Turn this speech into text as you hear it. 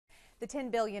The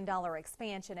 $10 billion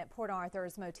expansion at Port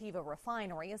Arthur's Motiva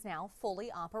Refinery is now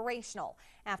fully operational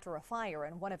after a fire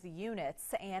in one of the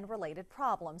units and related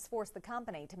problems forced the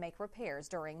company to make repairs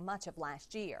during much of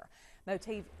last year.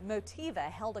 Motiva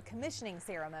held a commissioning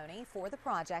ceremony for the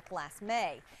project last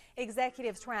May.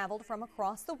 Executives traveled from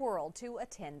across the world to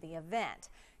attend the event.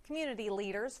 Community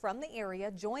leaders from the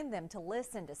area joined them to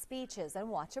listen to speeches and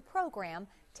watch a program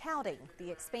touting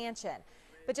the expansion.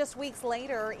 But just weeks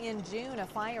later, in June, a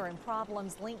fire and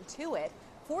problems linked to it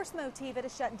forced Motiva to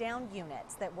shut down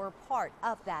units that were part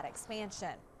of that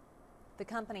expansion. The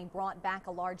company brought back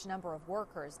a large number of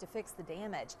workers to fix the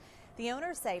damage. The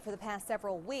owners say for the past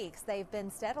several weeks, they've been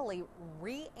steadily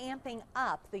reamping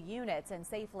up the units and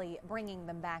safely bringing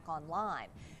them back online.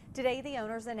 Today, the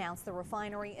owners announced the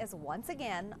refinery is once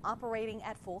again operating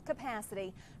at full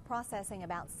capacity, processing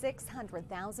about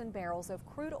 600,000 barrels of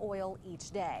crude oil each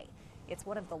day. It's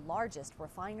one of the largest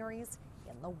refineries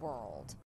in the world.